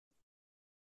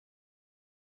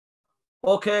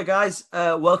Okay, guys,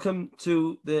 welcome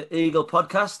to the Eagle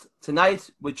podcast. Tonight,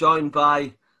 we're joined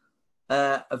by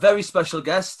a very special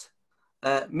guest,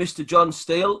 Mr. John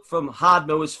Steele from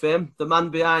Hardmoors fame, the man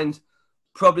behind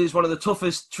probably is one of the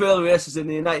toughest trail races in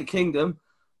the United Kingdom.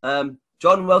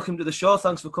 John, welcome to the show.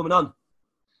 Thanks for coming on.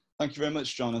 Thank you very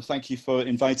much, John, and thank you for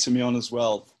inviting me on as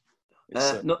well.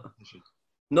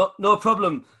 No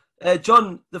problem.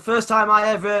 John, the first time I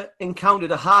ever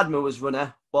encountered a Hardmoors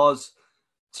runner was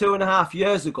 2.5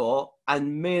 years ago,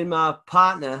 and me and my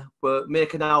partner were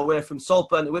making our way from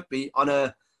Saltburn to Whitby on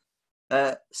a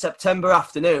September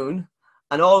afternoon,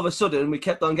 and all of a sudden we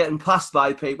kept on getting passed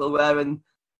by people wearing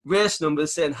race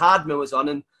numbers saying Hardmoors on,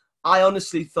 and I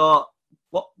honestly thought,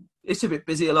 what, it's a bit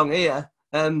busy along here,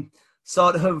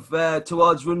 sort of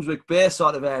towards Runswick Bay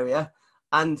sort of area,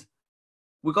 and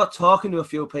we got talking to a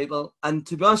few people, and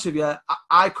to be honest with you,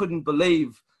 I couldn't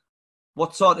believe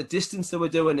what sort of distance they were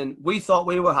doing, and we thought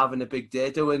we were having a big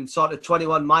day doing sort of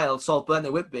 21 miles Saltburn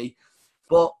to Whitby.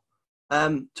 But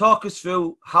talk us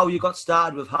through how you got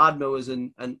started with Hardmoors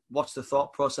and what's the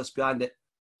thought process behind it.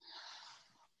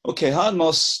 Okay,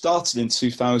 Hardmoors started in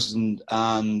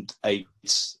 2008.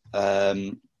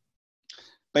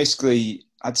 Basically,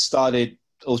 I'd started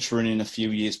ultra running a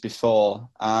few years before,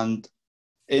 and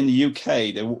in the UK,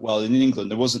 in England,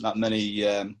 there wasn't that many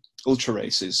ultra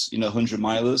races, 100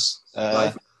 milers.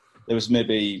 Right. There was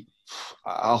maybe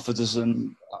half a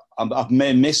dozen. I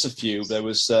may miss a few. There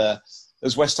was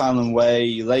West Island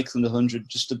Way, Lakeland 100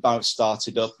 just about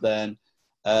started up then,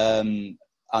 and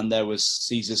there was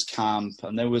Caesar's Camp,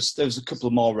 and there was a couple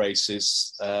of more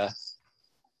races,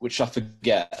 which I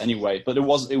forget anyway. But it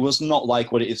was not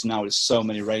like what it is now. There's so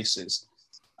many races,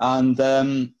 and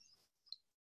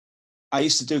I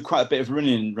used to do quite a bit of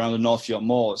running around the North York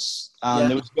Moors, and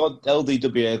there was the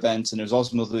LDWA event, and there was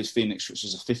Osmotherley Phoenix, which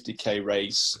was a 50k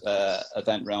race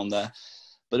event around there.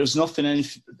 But there was nothing any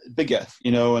bigger,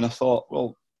 and I thought,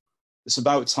 well, it's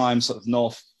about time sort of the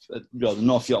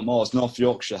North York Moors, North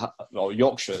Yorkshire, or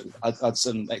Yorkshire, had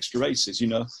some extra races,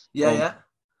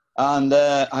 And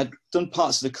I'd done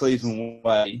parts of the Cleveland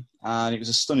Way, and it was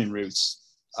a stunning route,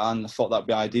 and I thought that'd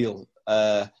be ideal.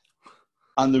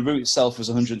 And the route itself was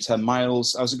 110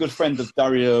 miles. I was a good friend of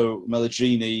Dario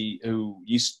Meligini, who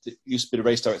used to be the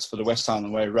race director for the West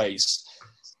Island Way race.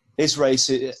 His race,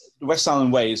 the West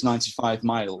Island Way, is 95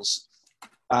 miles.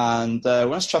 And when I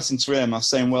was chatting to him, I was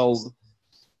saying, well,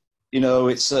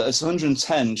 it's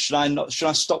 110. Should I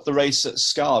stop the race at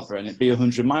Scarborough and it be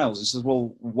 100 miles? He says,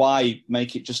 well, why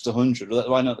make it just 100?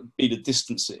 Why not be the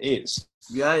distance it is?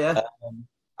 Yeah.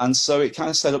 And so it kind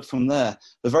of set up from there.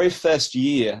 The very first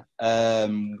year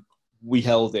we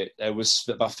held it, there was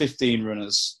about 15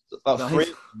 runners. About 3 of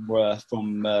them were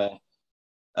from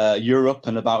Europe,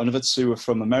 and about another 2 were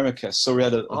from America. So we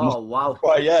had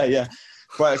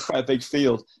quite a big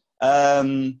field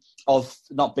of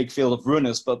not big field of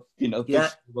runners, but big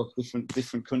field of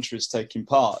different countries taking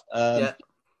part.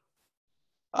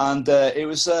 And it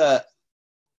was an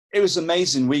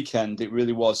amazing weekend. It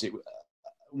really was.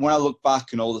 When I look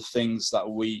back and all the things that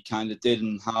we kind of did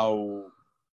and how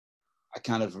I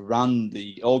kind of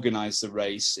organised the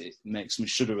race, it makes me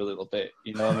shudder a little bit,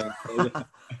 what I mean?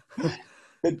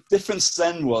 The difference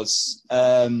then was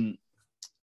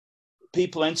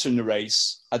people entering the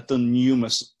race had done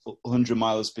numerous 100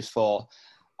 miles before,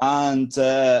 and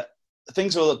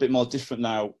things are a little bit more different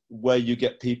now, where you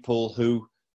get people who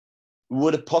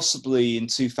would have possibly in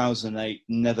 2008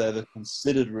 never ever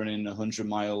considered running 100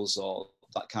 miles or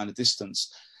that kind of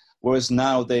distance, whereas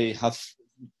now they have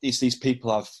these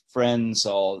people have friends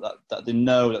or that they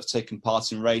know that have taken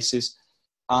part in races,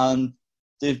 and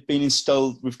they've been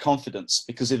instilled with confidence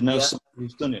because they've known someone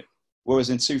who's done it. Whereas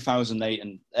in 2008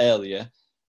 and earlier,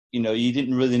 you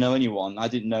didn't really know anyone. I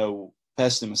didn't know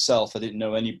personally myself. I didn't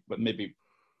know any, but maybe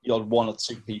you had 1 or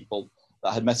 2 people that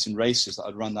I had met in races that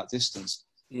had run that distance.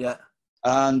 Yeah.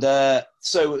 And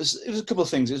so it was a couple of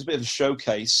things. It was a bit of a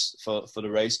showcase for the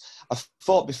race. I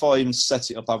thought before I even set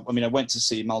it up, I went to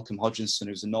see Malcolm Hodgkinson,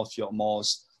 who's the North York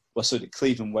Moors, the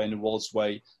Cleveland Way and the Wolds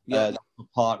Way,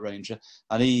 park ranger.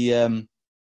 And he,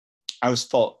 I was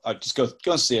thought I'd just go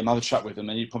and see him, have a chat with him,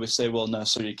 and he'd probably say, well, no,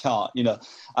 sorry, you can't. I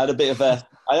had a bit of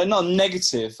I'm not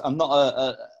negative. I'm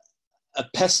not a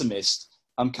pessimist.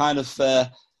 I'm kind of,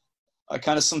 I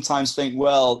kind of sometimes think,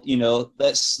 well,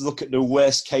 let's look at the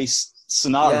worst case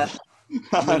scenario.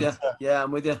 Yeah,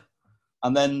 I'm with you.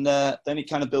 And then it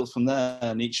kind of built from there,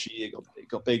 and each year it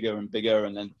got bigger and bigger,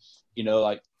 and then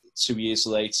like 2 years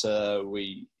later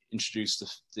we introduced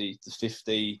the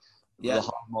 50, the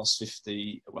Hardmoors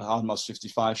 50, Hardmoors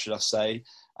 55, should I say,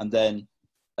 and then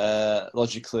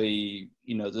logically,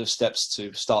 you know, the steps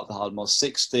to start the Hardmoors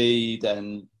 60,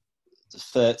 then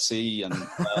 30, and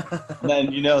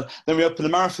then, you know, then we opened the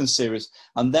marathon series.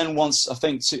 And then once, I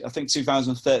think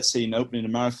 2013, opening the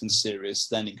marathon series,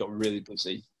 then it got really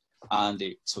busy and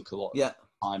it took a lot of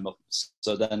time up.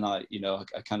 So then I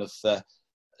kind of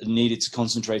needed to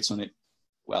concentrate on it.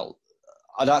 Well,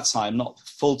 at that time, not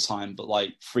full time, but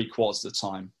like 3/4 of the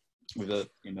time with a,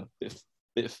 you know,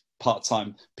 bit of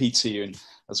part-time PT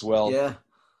as well. Yeah.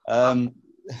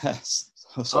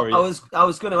 Sorry. I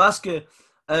was going to ask you,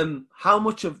 how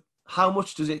much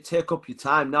does it take up your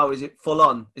time now? Is it full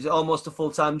on? Is it almost a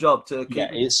full-time job to keep? Yeah,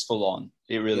 it's full on.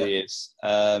 It really is.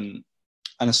 And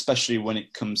especially when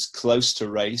it comes close to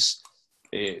race,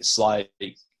 it's like,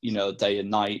 you know, day and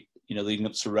night, you know, leading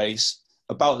up to race.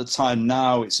 About the time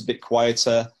now, it's a bit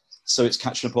quieter, so it's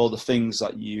catching up all the things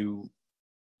that you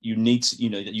need to, you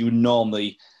know, that you would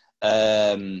normally,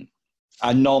 I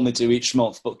normally do each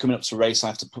month, but coming up to race, I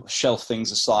have to shelf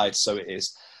things aside. So it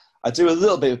is. I do a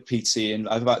little bit of PT, and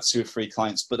I have about 2 or 3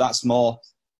 clients, but that's more,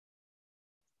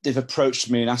 they've approached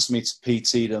me and asked me to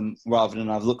PT them rather than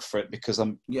I've looked for it, because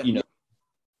I'm, you know,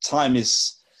 time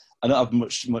is, I don't have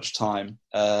much time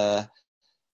to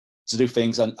do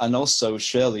things. And also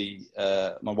Shirley,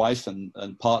 my wife and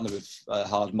partner with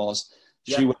Hardmoors,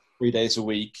 she works 3 days a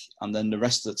week, and then the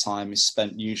rest of the time is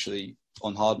spent usually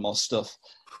on Hardmoor stuff.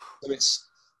 So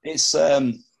it's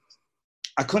I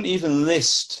couldn't even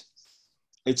list.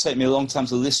 It'd take me a long time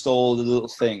to list all the little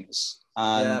things.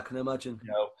 And, yeah, I can imagine.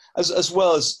 You know, as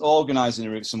well as organising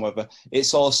the routes and whatever,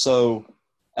 it's also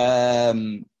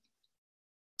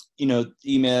you know,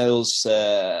 emails,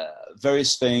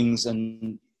 various things,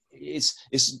 and it's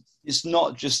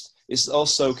not just, it's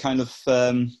also kind of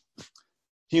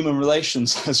human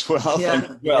relations as well. I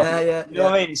think, you know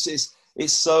what I mean?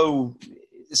 It's so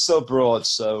broad.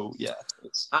 So yeah.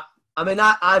 I mean,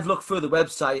 I've looked through the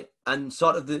website, and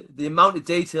sort of the amount of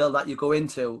detail that you go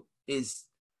into is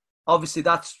obviously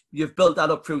you've built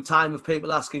that up through time of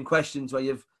people asking questions where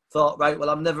you've thought, right, well,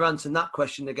 I'm never answering that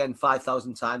question again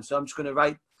 5,000 times, so I'm just going to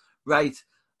write.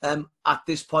 At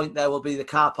this point, there will be the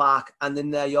car park, and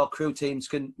then there your crew teams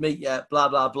can meet you, blah,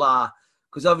 blah, blah.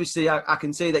 Because obviously I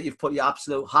can see that you've put your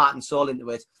absolute heart and soul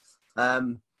into it.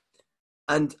 And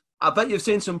I bet you've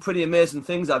seen some pretty amazing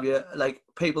things, have you? Like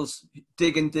people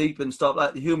digging deep and stuff,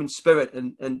 like the human spirit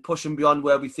and pushing beyond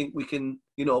where we think we can,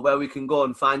 you know, where we can go,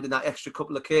 and finding that extra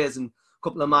couple of Ks and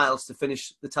couple of miles to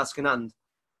finish the task in hand.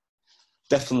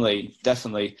 Definitely.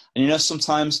 And, you know,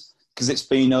 sometimes, because it's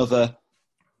been over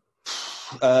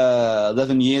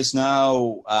 11 years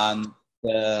now, and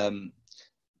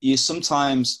you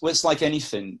sometimes, well, it's like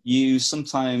anything, you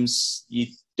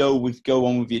go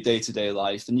on with your day-to-day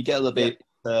life, and you get a little bit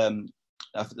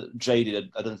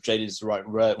jaded. I don't know if jaded is the right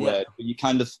word, but you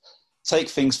kind of take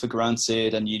things for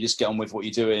granted, and you just get on with what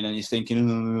you're doing, and you're thinking,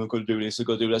 oh, I've got to do this,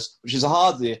 which is a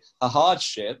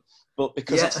hardship, but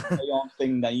because it's a play-on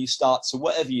thing, then you start to,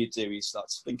 whatever you do, you start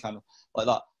to think kind of like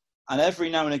that. And every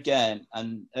now and again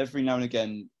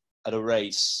at a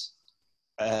race,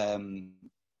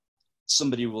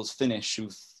 somebody will finish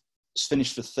who've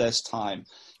finished for the first time,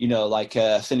 you know, like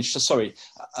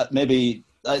maybe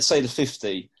let's say the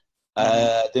 50.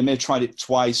 They may have tried it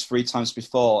twice, 3 times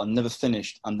before and never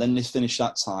finished, and then they finish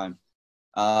that time.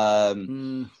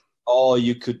 Or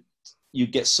you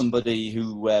get somebody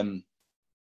who,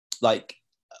 like,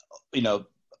 you know,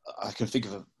 I can think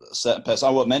of a certain person,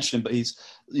 I won't mention him, but he's,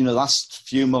 you know, last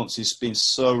few months he's been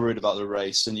so rude about the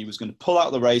race, and he was going to pull out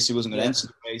of the race, he wasn't going to enter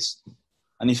the race,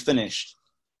 and he finished.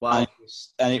 Wow.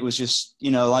 And it was just,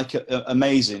 you know, like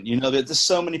amazing. You know, there's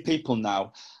so many people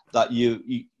now that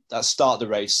that start the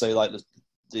race, say like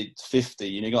the 50,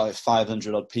 you know, you got like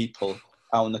 500 odd people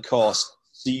out on the course.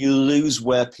 So you lose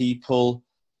where people,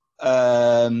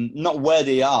 not where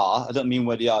they are, I don't mean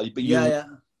where they are, but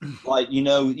like, you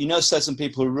know, certain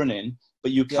people are running,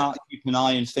 but you can't keep an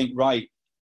eye and think, right,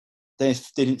 they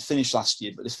didn't finish last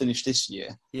year, but they finished this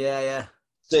year. Yeah.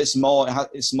 So it's more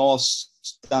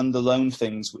standalone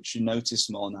things which you notice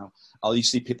more now. You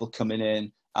see people coming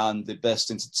in and they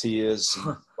burst into tears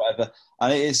and whatever,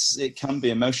 and it can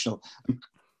be emotional.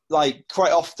 Like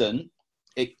quite often,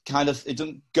 it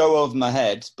doesn't go over my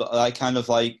head, but I'm kind of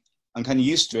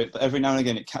used to it. But every now and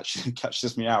again, it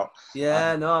catches me out.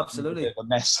 Yeah, no, absolutely. A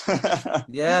mess.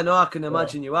 Yeah, no, I can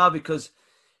imagine you are, because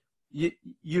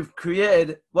you've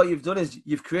created, what you've done is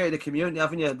you've created a community,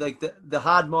 haven't you? Like the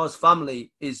Hardmoors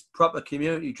family is proper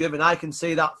community driven. I can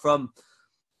see that from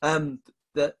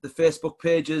the Facebook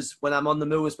pages when I'm on the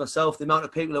moors myself, the amount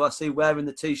of people who I see wearing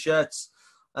the t-shirts.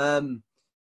 You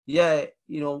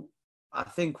know, I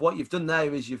think what you've done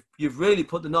there is you've really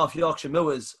put the North Yorkshire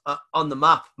Moors on the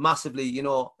map massively, you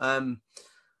know, and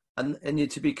you're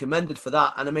to be commended for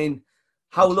that. And I mean,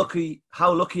 how lucky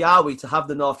are we to have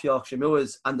the North Yorkshire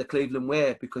Moors and the Cleveland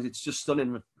Way, because it's just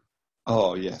stunning.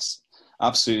 Oh yes,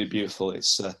 absolutely beautiful.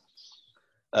 It's a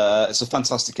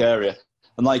fantastic area,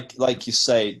 and like you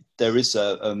say, there is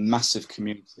a massive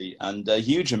community, and a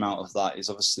huge amount of that is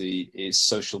obviously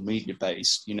social media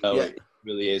based. You know, it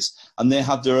really is, and they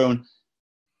have their own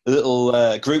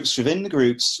little groups within the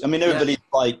groups. I mean, everybody's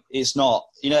like, it's not,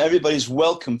 you know, everybody's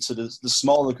welcome to the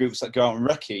smaller groups that go out and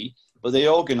recce, but they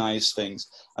organise things,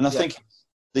 and I think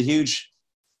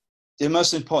the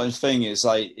most important thing is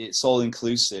like it's all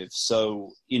inclusive.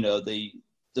 So you know, the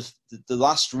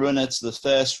last runner to the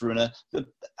first runner,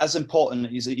 as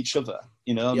important as each other.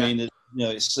 You know, I mean, you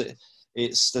know, it's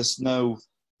there's no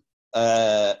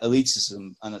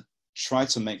elitism, and I try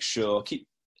to make sure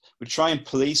we try and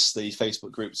police the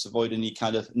Facebook groups, avoid any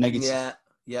kind of negative.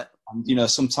 Yeah. And, you know,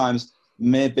 sometimes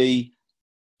maybe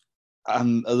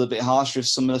I'm a little bit harsh with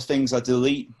some of the things I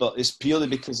delete, but it's purely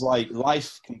because like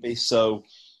life can be so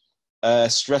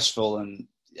stressful and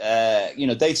you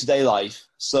know, day-to-day life.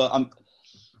 So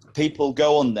people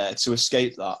go on there to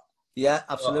escape that. Yeah,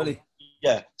 absolutely.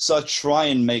 So I try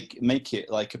and make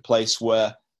it like a place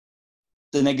where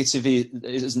the negativity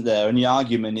isn't there and the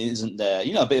argument isn't there.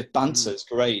 You know, a bit of banter is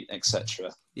great, etc.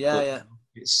 Yeah.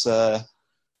 It's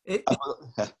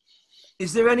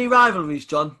is there any rivalries,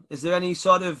 John? Is there any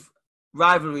sort of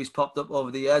rivalries popped up over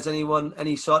the years?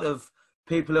 Any sort of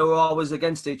people who are always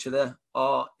against each other,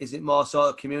 or is it more sort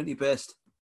of community based?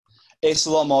 It's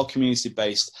a lot more community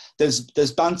based. There's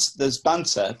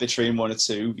banter between one or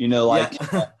two, you know, like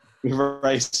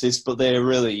racist, but they're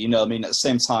really, you know, I mean, at the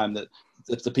same time that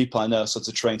the people I know sort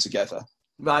of train together.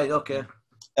 Right. Okay.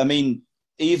 I mean,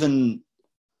 even,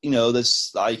 you know,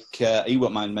 there's like he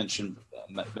won't mind mention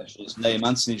his name.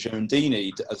 Anthony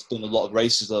Girondini has done a lot of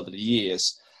races over the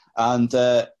years, and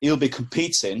he'll be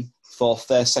competing for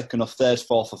first, second, or third,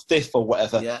 fourth, or fifth, or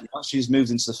whatever. Yeah. Actually, he's moved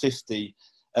into the 50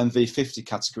 MV50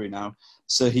 category now,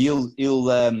 so he'll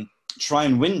try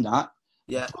and win that.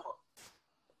 Yeah.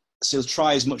 So he'll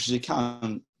try as much as he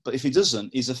can. But if he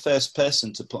doesn't, he's the first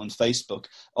person to put on Facebook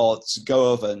or to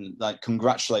go over and like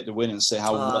congratulate the winner and say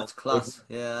how well. That's class.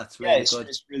 Yeah, that's really good.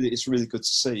 It's really good to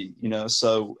see, you know.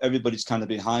 So everybody's kind of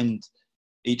behind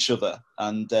each other,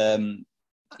 and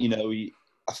you know,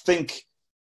 I think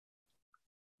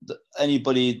that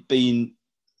anybody being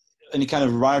any kind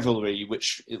of rivalry,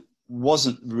 which it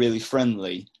wasn't really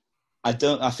friendly, I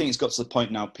think it's got to the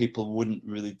point now people wouldn't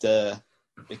really dare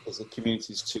because the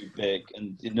community is too big,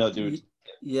 and you know they would.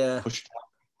 Pushed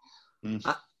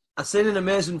out. I seen an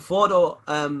amazing photo.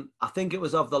 I think it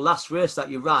was of the last race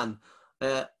that you ran,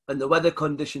 and the weather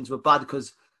conditions were bad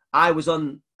because I was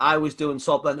doing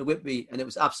Saltburn to Whitby, and it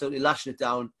was absolutely lashing it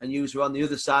down. And you were on the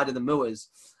other side of the moors,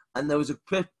 and there was a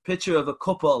picture of a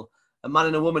couple, a man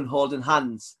and a woman holding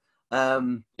hands.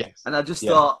 And I just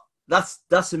thought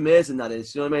that's amazing. That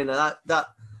is, you know what I mean? That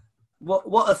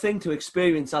what a thing to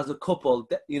experience as a couple.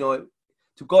 You know,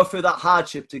 to go through that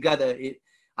hardship together.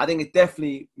 I think it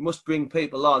definitely must bring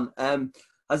people on.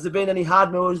 Has there been any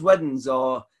Hardmoors weddings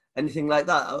or anything like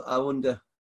that? I wonder.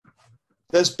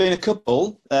 There's been a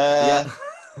couple.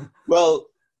 Well,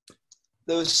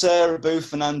 there was Sarah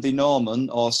Booth and Andy Norman,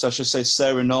 or so I should say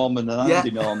Sarah Norman and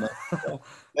Andy Norman.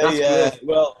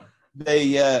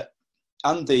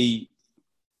 Andy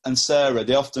and Sarah,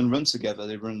 they often run together.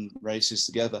 They run races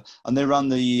together, and they ran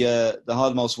the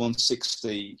Hardmoors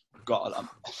 160. I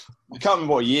can't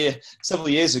remember what year, several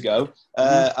years ago.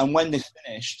 And when they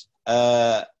finished,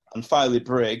 and finally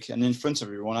Brig, and in front of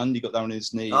everyone, Andy got down on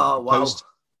his knee. Oh, wow.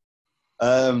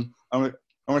 I'm going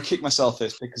to kick myself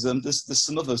this because there's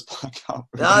some others, but I can't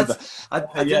remember.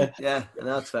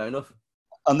 That's fair enough.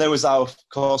 And there was of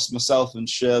course, myself and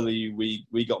Shirley,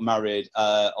 we got married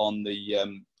on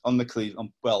the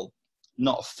Cleveland, well,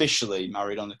 not officially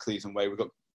married on the Cleveland Way. We got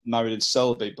married in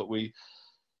Selby, but we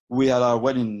had our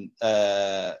wedding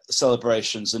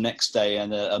celebrations the next day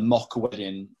and a mock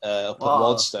wedding up at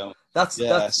Wardstone. That's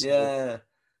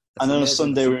and then on a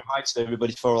Sunday we invited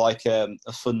everybody for like a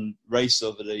fun race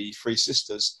over the Three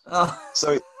Sisters. Oh.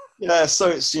 So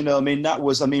it's, you know, I mean,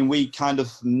 we kind of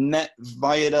met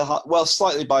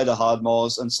slightly by the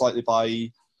Hardmoors and slightly by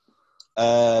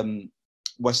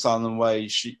West Island Way.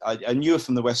 I knew her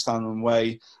from the West Island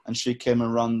Way, and she came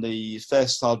and ran the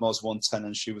first Hardmoors 110,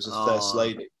 and she was the first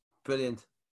lady. Brilliant.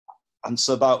 And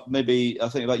so about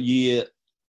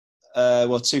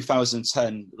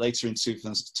 2010, later in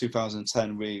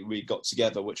 2010, we got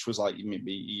together, which was like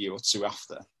maybe a year or two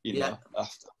after, after that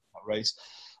race.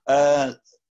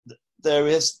 There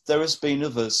has been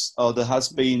others, or there has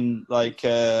been like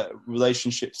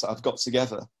relationships that I've got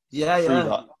together through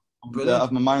that.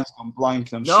 Brilliant. My mind's gone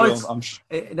blank, and No, I'm sure.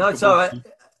 No, it's all right.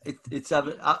 It's have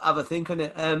a think on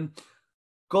it.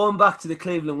 Going back to the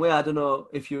Cleveland Way, I don't know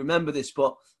if you remember this,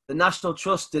 but the National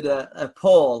Trust did a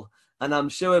poll, and I'm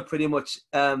sure pretty much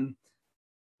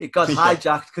it got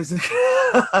hijacked because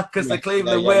the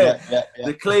Cleveland Way,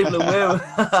 the Cleveland Way,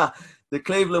 the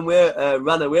Cleveland Way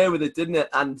ran away with it, didn't it?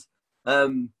 And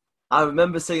I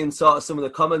remember seeing sort of some of the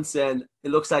comments saying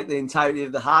it looks like the entirety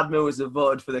of the Hardmoors have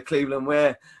voted for the Cleveland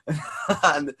Way,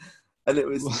 and it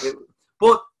was.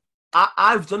 But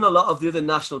I've done a lot of the other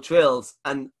national trails,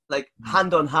 and like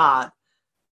hand on heart,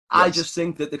 I just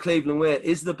think that the Cleveland Way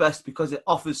is the best because it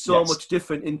offers so much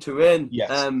different in terrain.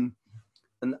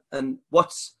 And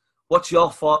what's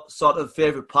your sort of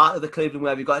favourite part of the Cleveland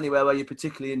Way? Have you got anywhere where you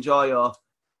particularly enjoy? Or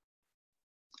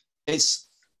that's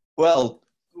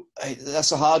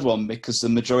a hard one because the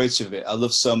majority of it, I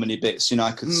love so many bits. You know,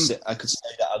 I could say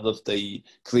that I love the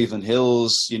Cleveland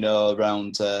Hills, you know,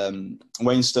 around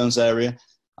Waynestones area,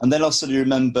 and then also you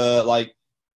remember like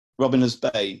Robiners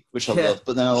Bay, which I love.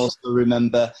 But then I also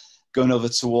remember going over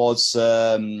towards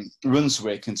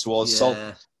Runswick and towards Salt.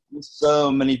 There's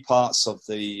so many parts of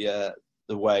the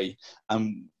way,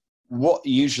 and what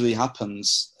usually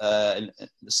happens in a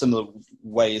similar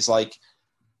way is like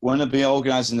when I'll be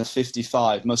organising the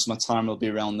 55, most of my time will be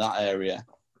around that area.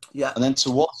 Yeah. And then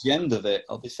towards the end of it,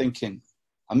 I'll be thinking,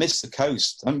 I miss the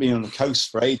coast. I haven't been on the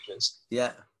coast for ages.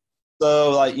 Yeah.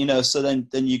 So like, you know, so then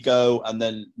you go and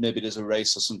then maybe there's a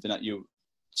race or something that you're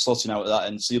sorting out at that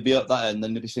end. So you'll be at that end and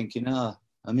then you'll be thinking,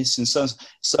 I'm missing so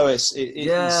it's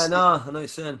I know what you're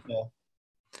saying. Yeah.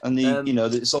 And you know,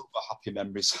 it's all about happy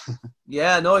memories.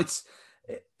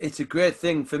 It's a great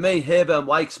thing. For me, Hayburn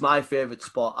Wyke's my favourite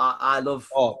spot. I love...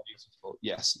 Oh, beautiful,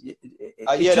 yes.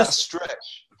 That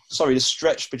stretch. Sorry, the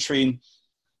stretch between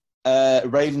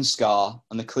Ravenscar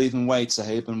and the Cleveland Way to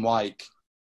Hayburn Wyke,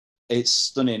 it's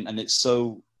stunning and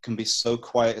can be so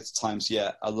quiet at times.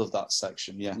 Yeah, I love that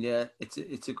section, Yeah,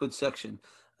 it's a good section.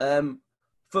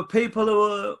 For people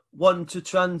who want to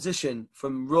transition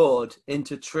from road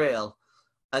into trail,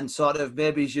 and sort of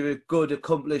maybe you're a good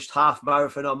accomplished half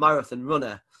marathon or marathon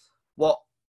runner,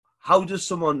 how does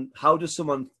someone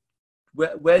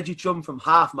where do you jump from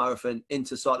half marathon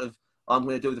into sort of I'm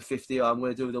going to do the 50 or I'm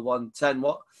going to do the 110?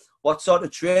 What sort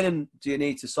of training do you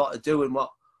need to sort of do, and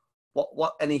what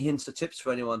any hints or tips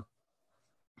for anyone?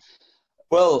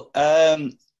 Well,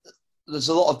 there's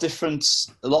a lot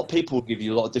of people will give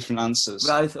you a lot of different answers.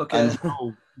 Right. Okay. And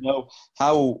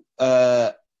how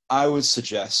I would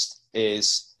suggest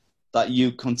is that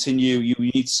you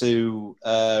need to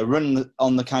run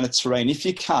on the kind of terrain. If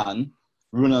you can,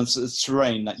 run on the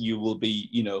terrain that you will be,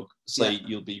 you know,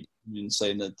 you'll be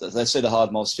saying that, let's say the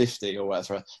Hardmoors 50 or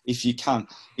whatever. If you can.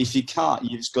 If you can't,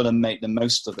 you've just got to make the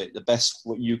most of it, the best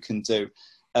what you can do.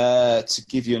 To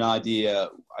give you an idea,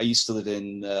 I used to live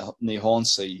in near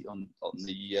Hornsey on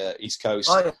the East Coast.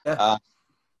 Oh, yeah.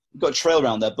 Got a trail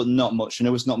around there, but not much, and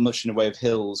there was not much in the way of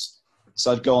hills.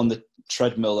 So I'd go on the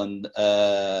treadmill and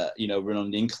run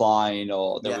on the incline,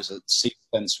 or there was a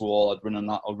sequence wall. I'd run on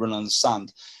that, or run on the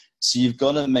sand. So you've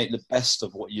got to make the best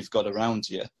of what you've got around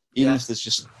you, even if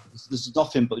there's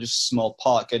nothing but just a small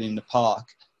park. Getting in the park,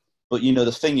 but you know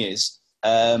the thing is,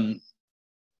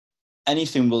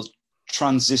 anything will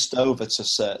transist over to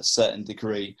a certain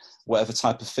degree, whatever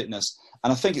type of fitness.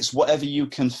 And I think it's whatever you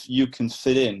can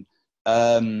fit in.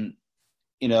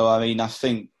 You know, I mean, I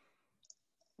think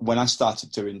when I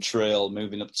started doing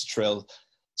moving up to trail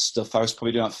stuff, I was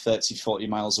probably doing like 30, 40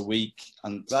 miles a week.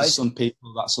 And for some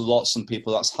people, that's a lot. Some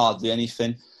people, that's hardly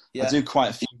anything. Yeah. I do quite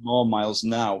a few more miles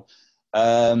now.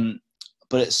 But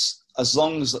it's as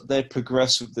long as they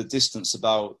progress with the distance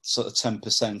about sort of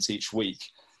 10% each week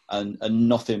and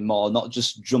nothing more, not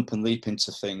just jump and leap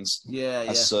into things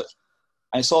as such.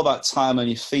 And it's all about time on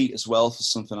your feet as well for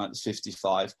something like the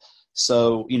 55.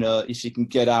 So, you know, if you can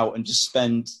get out and just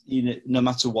spend, you know, no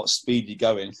matter what speed you're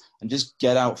going, and just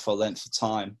get out for a length of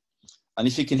time. And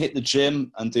if you can hit the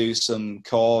gym and do some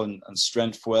core and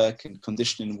strength work and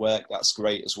conditioning work, that's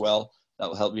great as well. That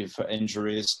will help you for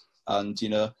injuries. And, you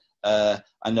know, I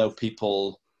know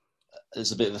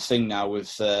there's a bit of a thing now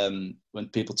with when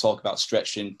people talk about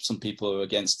stretching, some people are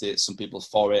against it, some people are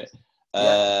for it.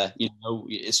 You know,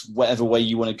 it's whatever way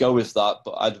you want to go with that,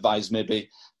 but I advise maybe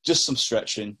just some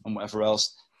stretching and whatever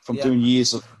else. From doing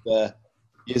years of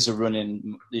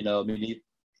running, you know, I mean,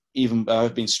 even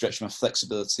I've been stretching, my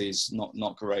flexibility is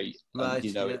not great. Right. And,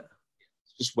 you know, it's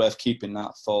just worth keeping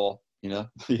that for, you know,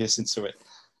 years into it.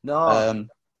 No,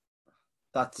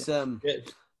 that's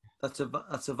that's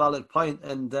a valid point.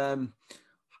 And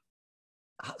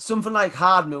something like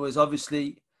Hardmoors,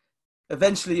 obviously,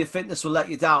 eventually your fitness will let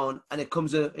you down, and it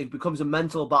becomes a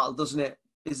mental battle, doesn't it?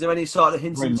 Is there any sort of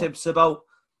hints and tips about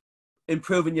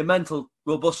improving your mental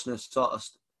robustness, sort of?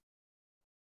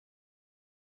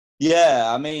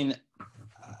 Yeah, I mean,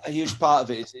 a huge part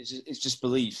of it is just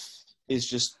belief. It's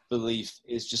just belief.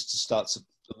 It's just to start to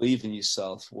believe in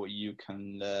yourself, what you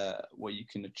can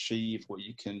achieve, what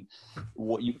you can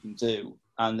do,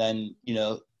 and then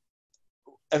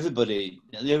everybody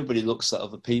looks at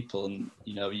other people, and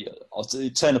you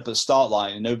turn up at the start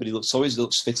line, and nobody always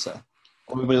looks fitter,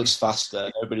 everybody looks faster,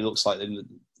 everybody looks like they're in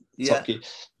the top gear,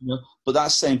 But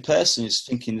that same person is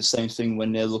thinking the same thing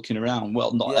when they're looking around.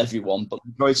 Well, not everyone, but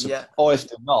the majority. Or if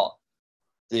they're not,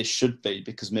 they should be,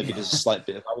 because maybe there's a slight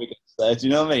bit of arrogance there. Do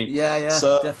you know what I mean? Yeah,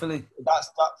 so definitely. That's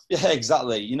yeah,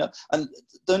 exactly. And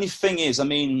the only thing is, I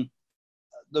mean,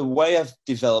 the way I've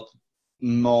developed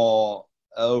more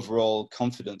overall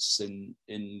confidence in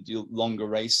the longer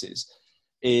races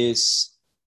is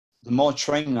the more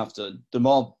training I've done, the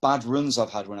more bad runs I've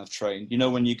had when I've trained.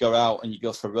 When you go out and you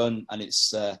go for a run and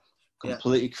it's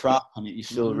completely crap and you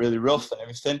feel really rough and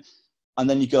everything, and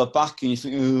then you go back and you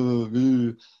think,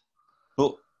 ooh.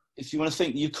 But if you want to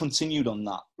think you continued on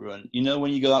that run,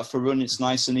 when you go out for a run, it's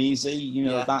nice and easy.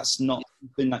 That's not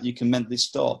something that you can mentally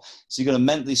store. So you've got to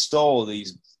mentally store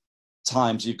these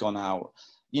times you've gone out.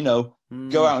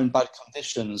 Go out in bad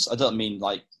conditions. I don't mean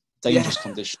like dangerous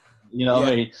conditions. What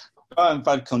I mean? Go out in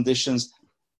bad conditions.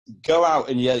 Go out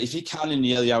if you can, in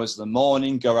the early hours of the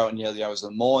morning. Go out in the early hours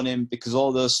of the morning, because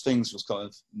all those things will kind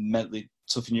of mentally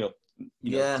toughen you up.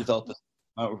 Develop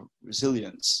a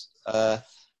resilience.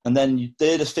 And then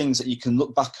they're the things that you can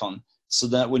look back on, so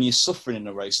that when you're suffering in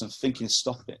a race and thinking of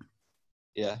stopping,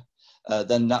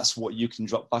 then that's what you can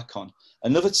drop back on.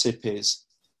 Another tip is,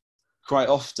 quite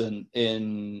often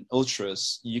in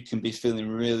ultras, you can be feeling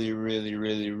really, really,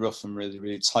 really rough and really,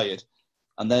 really tired.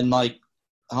 And then like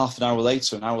half an hour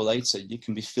later, you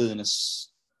can be feeling as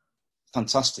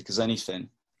fantastic as anything,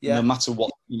 no matter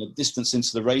what distance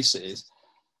into the race it is.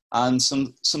 And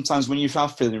sometimes when you are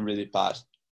feeling really bad,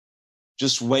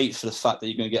 just wait for the fact that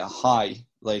you're going to get a high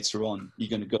later on. You're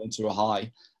going to go into a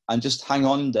high, and just hang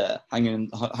on in there.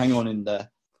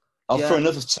 I'll throw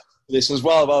another tip for this as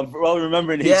well, while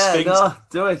remembering these things. No,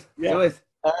 do it. Do it.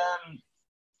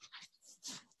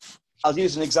 I'll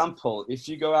use an example. If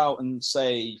you go out and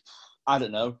say, I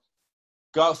don't know,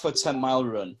 go out for a 10-mile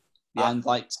run, and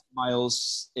like 10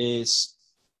 miles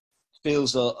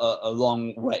feels a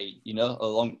long way,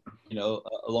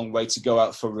 a long way to go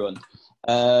out for a run.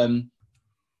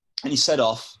 And you set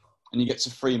off, and you get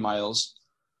to 3 miles,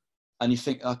 and you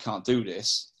think, I can't do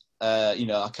this.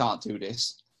 I can't do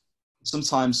this.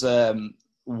 Sometimes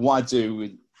what I do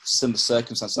with similar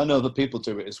circumstances, I know other people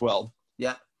do it as well.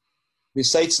 Yeah. They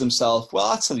say to themselves, well,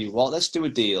 I'll tell you what, let's do a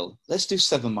deal. Let's do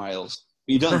 7 miles.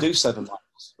 But you don't do 7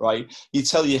 miles, right? You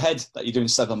tell your head that you're doing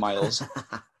 7 miles.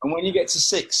 And when you get to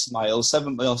 6 miles,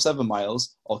 7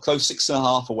 miles, or close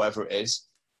 6.5 or whatever it is,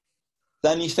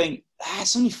 then you think,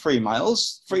 it's only 3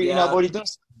 miles. I've already done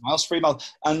 7 miles, 3 miles.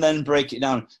 And then break it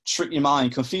down, trick your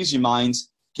mind, confuse your mind,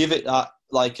 give it that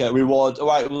like a reward. All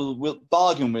right, we'll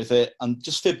bargain with it and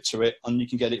just fib to it, and you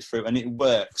can get it through. And it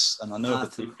works. And I know other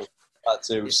people that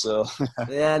do. So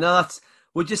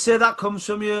would you say that comes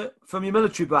from your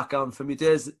military background, from your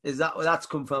days? Is that where that's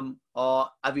come from? Or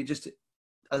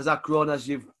has that grown as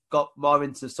you've got more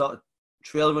into sort of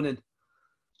trail running?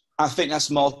 I think that's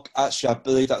more, actually, I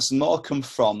believe that's more come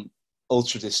from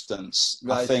ultra distance.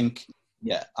 Right. I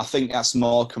think that's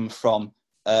more come from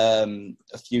a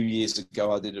few years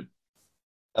ago. I did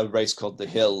a race called the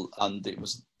Hill, and it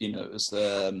was it was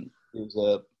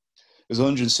a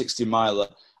 160 miler,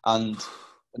 and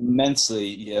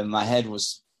mentally, my head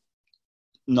was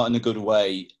not in a good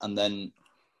way. And then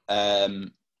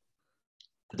I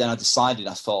decided,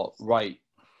 I thought, right,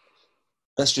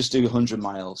 let's just do 100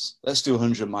 miles. Let's do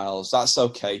 100 miles. That's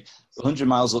okay. 100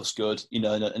 miles looks good,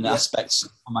 in aspects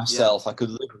of myself. I could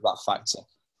live with that factor.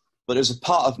 But there's a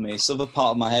part of me, some other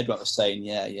part of my head that was saying,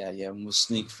 and we'll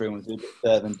sneak through and do a bit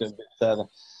further and do a bit further.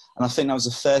 And I think that was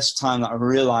the first time that I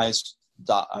realised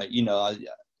that,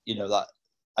 that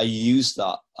I used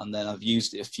that, and then I've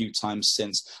used it a few times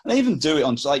since. And I even do it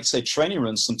on, like, say, training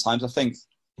runs sometimes. I think,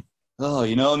 oh,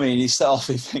 you know what I mean? You set off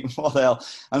and think, what the hell?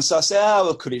 And so I say,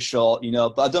 we'll cut it short,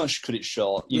 but I don't cut it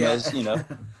short, as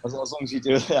long as you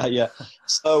do that, yeah.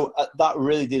 So that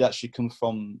really did actually come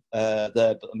from there.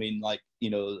 But I mean, like,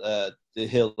 the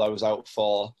hill I was out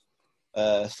for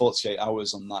 48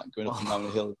 hours on that, going up and down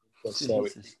the hill. So,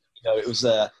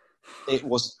 it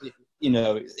was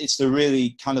it's the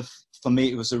really kind of, for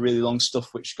me, it was the really long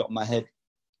stuff which got my head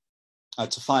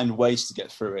to find ways to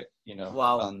get through it,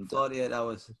 Wow, And 48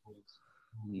 hours.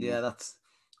 Yeah, that's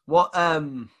what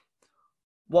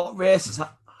races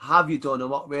have you done, and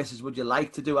what races would you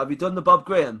like to do? Have you done the Bob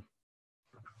Graham?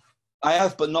 I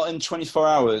have, but not in 24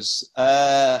 hours.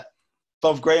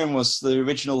 Bob Graham was the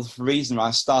original reason I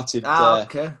started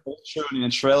Okay. running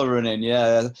and trail running.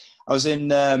 Yeah, I was in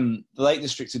the Lake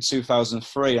District in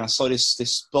 2003, and I saw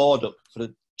this board up for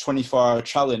the 24-hour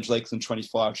challenge, Lakeland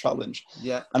 24-hour challenge.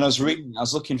 Yeah. And I was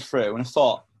looking through, and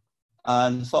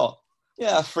I thought,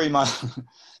 yeah, 3 miles,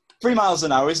 3 miles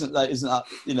an hour isn't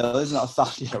that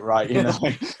fast? Yeah, right.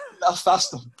 That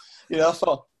fast. I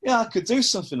thought, yeah, I could do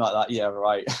something like that. Yeah,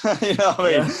 right. What I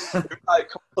mean? Yeah. Like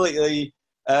completely,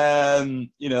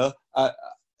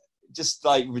 just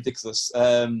like ridiculous.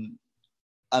 And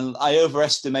I didn't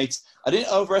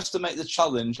overestimate the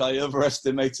challenge. I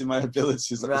overestimated my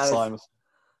abilities at the time.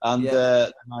 And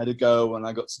I had a go, and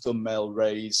I got to dumbbell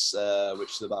raise,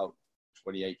 which is about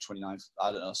 28, 29,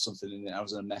 I don't know, something in it. I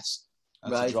was in a mess. I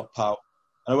had to drop out.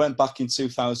 And I went back in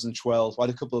 2012. I had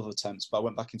a couple of attempts, but I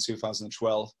went back in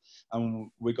 2012, and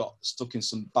we got stuck in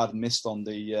some bad mist on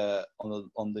the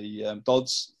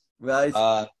Dodds.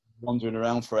 Right. Wandering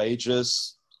around for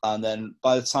ages, and then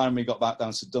by the time we got back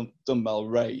down to dumbbell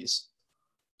raise,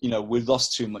 we'd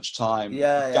lost too much time.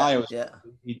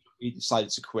 He decided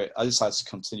to quit. I decided to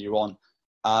continue on,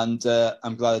 and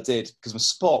I'm glad I did, because my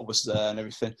support was there and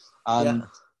everything. And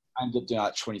I ended up doing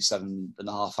like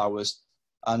 27.5 hours,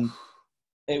 and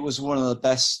it was one of the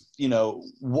best.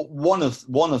 One of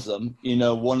them.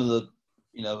 One of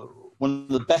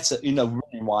the better.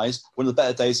 Running wise, one of the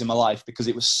better days in my life, because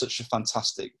it was such a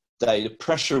fantastic day. The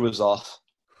pressure was off,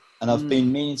 and I've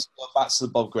been meaning to go back to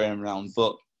the Bob Graham round,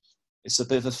 but it's a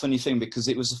bit of a funny thing, because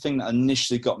it was the thing that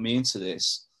initially got me into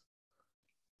this.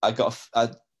 I'm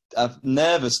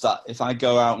nervous that if I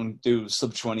go out and do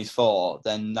sub 24,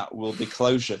 then that will be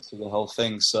closure to the whole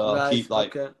thing. So I'll keep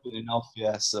putting off.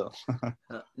 Yeah. So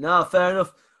no, fair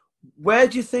enough. Where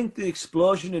do you think the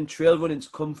explosion in trail running's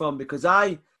come from? Because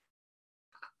I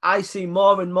see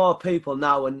more and more people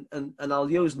now, and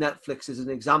I'll use Netflix as an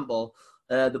example.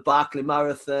 The Barkley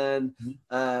Marathon.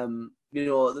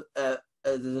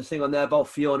 There's a thing on there about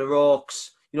Fiona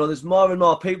Oakes. There's more and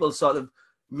more people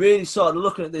really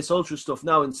looking at this ultra stuff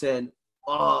now and saying,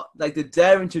 oh, like they're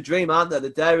daring to dream, aren't they? They're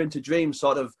daring to dream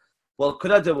well,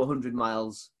 could I do 100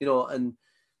 miles? And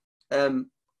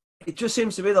it just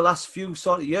seems to be the last few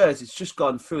years, it's just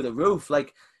gone through the roof.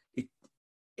 Like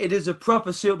it is a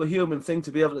proper superhuman thing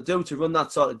to be able to do, to run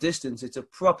that sort of distance. It's a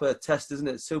proper test, isn't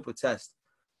it? Super test.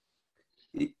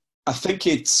 I think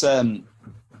it's, I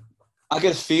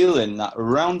get a feeling that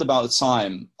around about the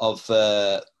time of,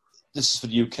 this is for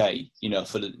the UK,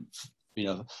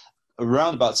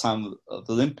 around about the time of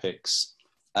the Olympics,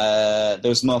 there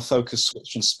was more focus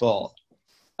switch in sport.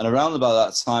 And around about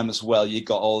that time as well, you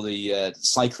got all the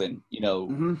cycling,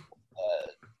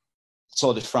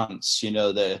 Tour de France,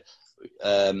 the,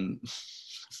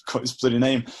 got his bloody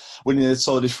name, winning the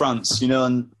Tour de France,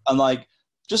 and like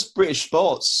just British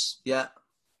sports. Yeah.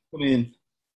 I mean,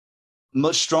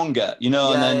 much stronger, and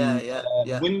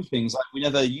then win things like we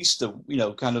never used to,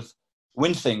 kind of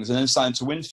win things, and then starting to win